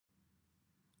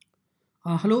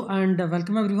Hello and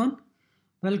welcome everyone.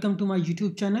 Welcome to my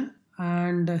YouTube channel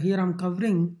and here I'm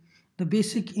covering the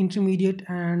basic, intermediate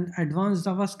and advanced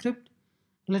JavaScript.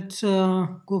 Let's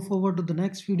go forward to the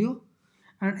next video.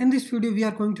 And in this video we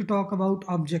are going to talk about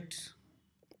objects.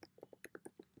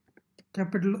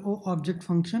 Capital O object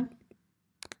function.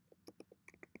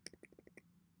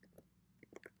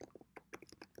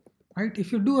 Right?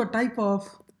 If you do a type of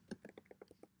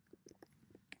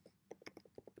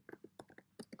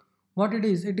what it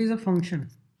is a function.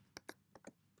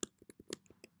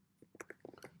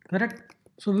 Correct?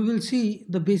 So we will see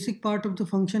the basic part of the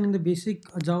function in the basic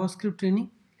JavaScript training.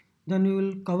 Then we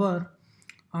will cover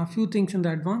a few things in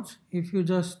the advance. If you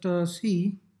just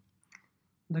see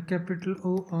the capital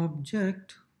O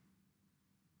object,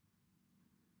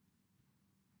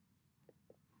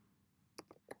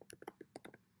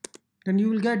 then you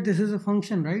will get this is a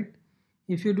function, right?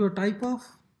 If you do a type of,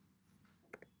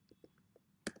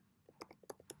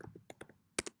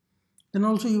 then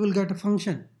also you will get a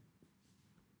function.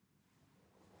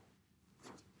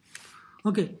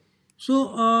 Okay,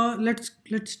 so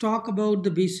let's talk about the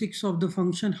basics of the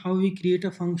function, how we create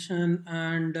a function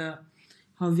and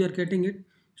how we are getting it.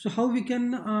 So how we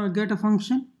can get a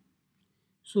function?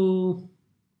 So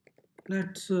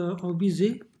let's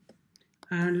obj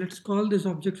and let's call this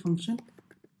object function.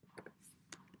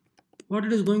 What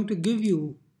it is going to give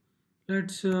you,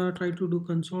 let's try to do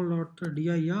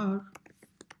console.dir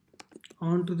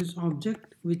onto this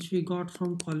object which we got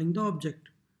from calling the object.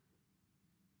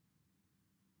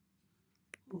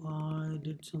 I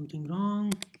did something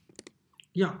wrong.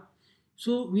 Yeah,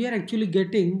 so we are actually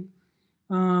getting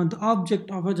the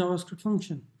object of a JavaScript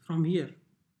function from here.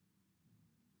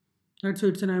 Right, so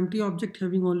it's an empty object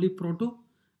having only proto,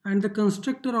 and the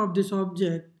constructor of this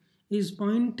object is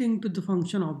pointing to the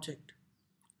function object.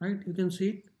 Right, you can see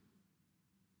it.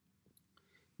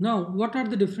 Now, what are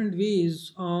the different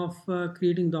ways of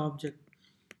creating the object?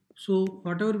 So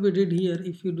whatever we did here,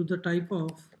 if you do the type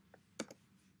of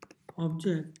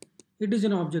object, it is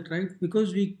an object, right?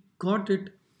 Because we got it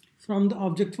from the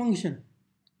object function,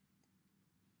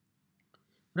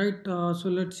 right? So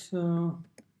let's for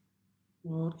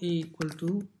a equal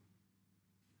to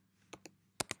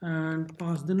and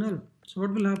pass the null. So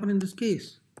what will happen in this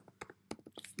case?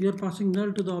 We are passing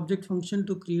null to the object function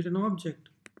to create an object.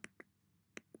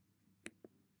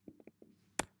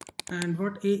 And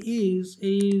what a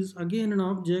is again an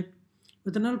object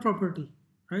with a null property,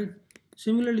 right?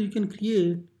 Similarly, you can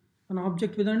create an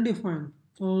object with undefined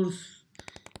or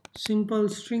simple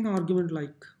string argument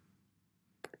like.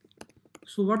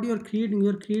 So what you are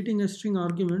creating a string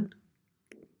argument.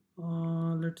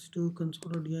 Let's do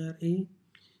console.dir a.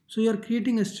 So you are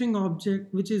creating a string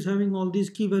object which is having all these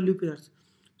key value pairs.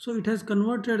 So it has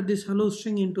converted this hello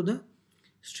string into the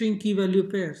string key value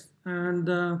pairs, and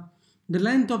the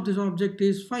length of this object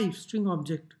is 5 string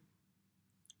object,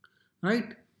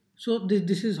 right? So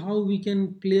this is how we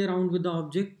can play around with the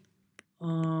object.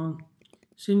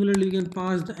 Similarly, we can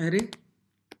pass the array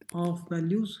of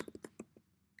values.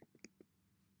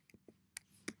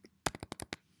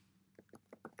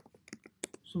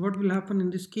 So what will happen in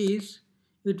this case?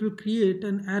 It will create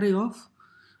an array of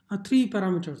 3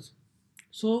 parameters.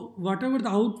 So whatever the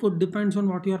output depends on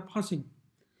what you are passing.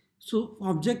 So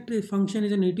object function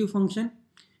is a native function.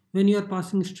 When you are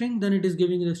passing string, then it is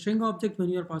giving you the string object. When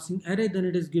you are passing array, then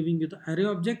it is giving you the array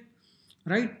object,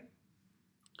 right?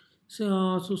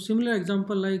 So similar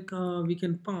example like we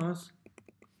can pass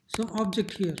some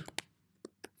object here.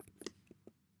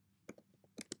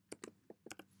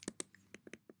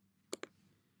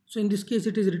 So in this case,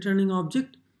 it is returning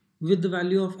object with the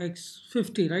value of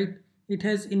x50, right? It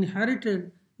has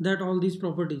inherited that all these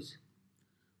properties.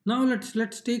 Now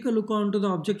let's take a look onto the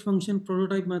object function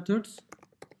prototype methods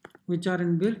which are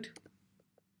inbuilt.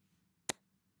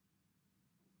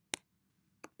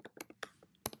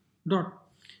 Dot.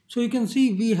 So you can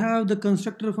see we have the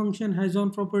constructor function, has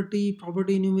on property,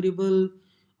 property enumerable.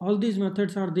 All these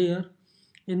methods are there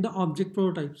in the object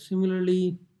prototype.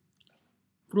 Similarly,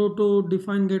 proto,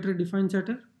 define getter, define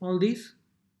setter, all these,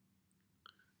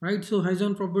 right? So has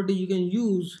on property you can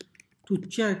use to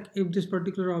check if this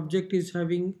particular object is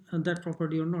having that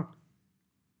property or not.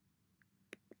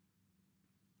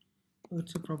 So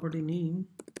it's a property name,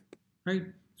 right?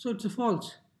 So it's a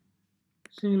false.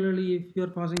 Similarly, if you are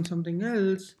passing something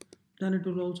else, then it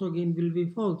will also again will be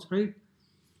false, right?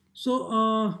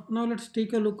 So now let's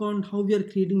take a look on how we are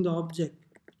creating the object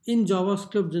in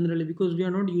JavaScript generally, because we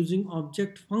are not using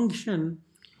object function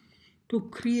to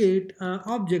create an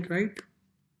object, right?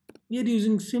 We are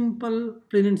using simple,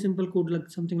 plain and simple code like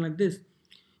something like this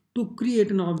to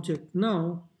create an object.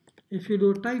 Now if you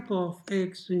do type of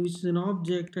x, which is an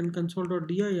object, and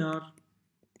console.dir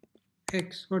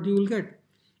x, what you will get?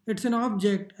 It's an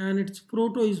object and its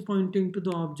proto is pointing to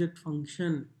the object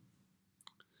function,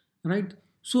 right?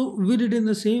 So we did in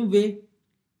the same way.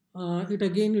 It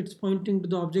again, it's pointing to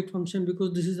the object function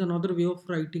because this is another way of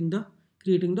creating the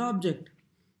object.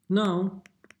 Now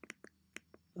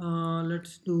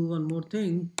let's do one more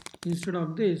thing. Instead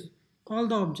of this, call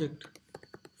the object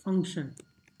function,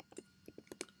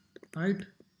 right?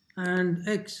 And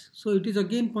x, so it is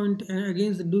again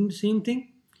doing the same thing.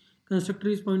 Constructor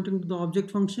is pointing to the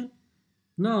object function.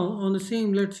 Now on the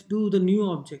same, let's do the new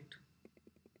object.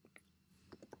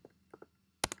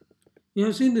 You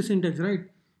have seen the syntax, right?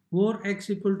 Var x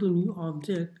equal to new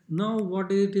object. Now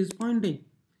what it is pointing?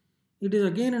 It is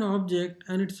again an object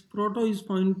and its proto is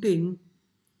pointing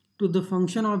to the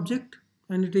function object,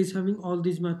 and it is having all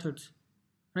these methods,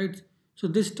 right? So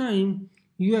this time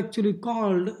you actually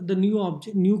called the new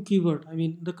object, new keyword, I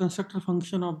mean the constructor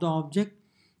function of the object,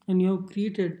 and you have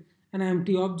created an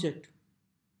empty object.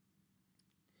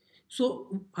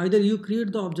 So either you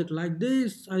create the object like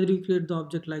this, either you create the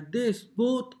object like this,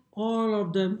 both, all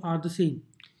of them are the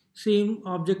same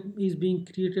object is being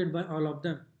created by all of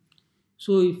them.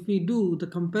 So if we do the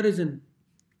comparison,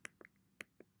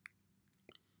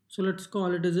 so let's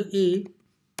call it as a,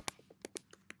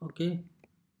 okay,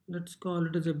 let's call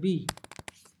it as a b,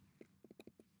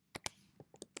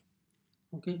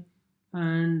 okay,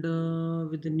 and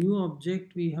with the new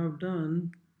object we have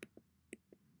done,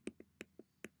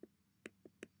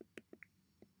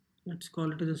 let's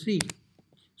call it as a c.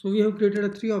 So we have created a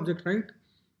 3 object, right?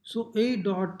 So a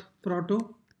dot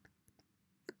proto,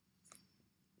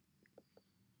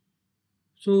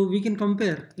 so we can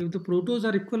compare. If the protos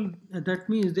are equal, that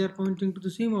means they are pointing to the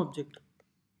same object.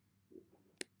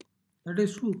 That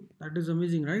is true. That is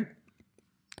amazing, right?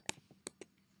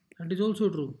 That is also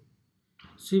true.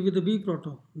 C with the b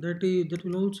proto, that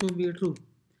will also be true.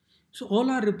 So all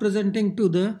are representing to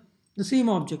the same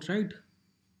object, right?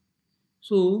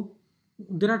 So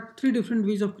there are 3 different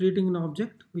ways of creating an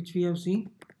object, which we have seen.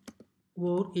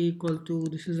 Var a equal to,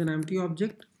 this is an empty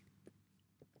object,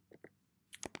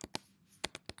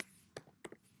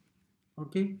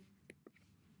 okay,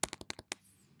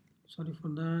 sorry for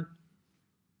that.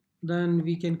 Then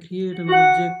we can create an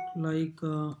object like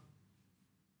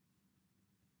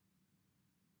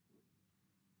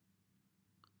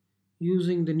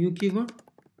using the new keyword,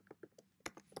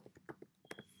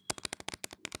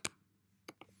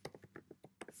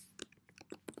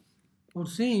 or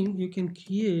same you can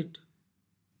create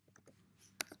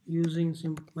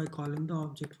using by calling the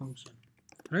object function,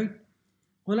 right?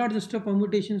 All are just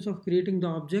permutations of creating the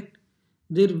object.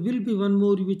 There will be one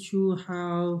more which you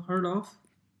have heard of.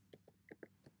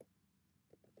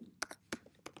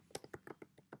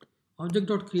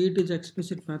 Object.create is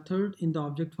explicit method in the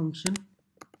object function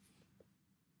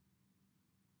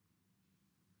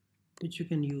which you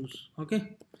can use,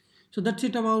 okay? So that's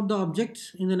it about the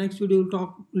objects. In the next video we'll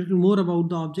talk a little more about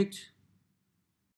the objects.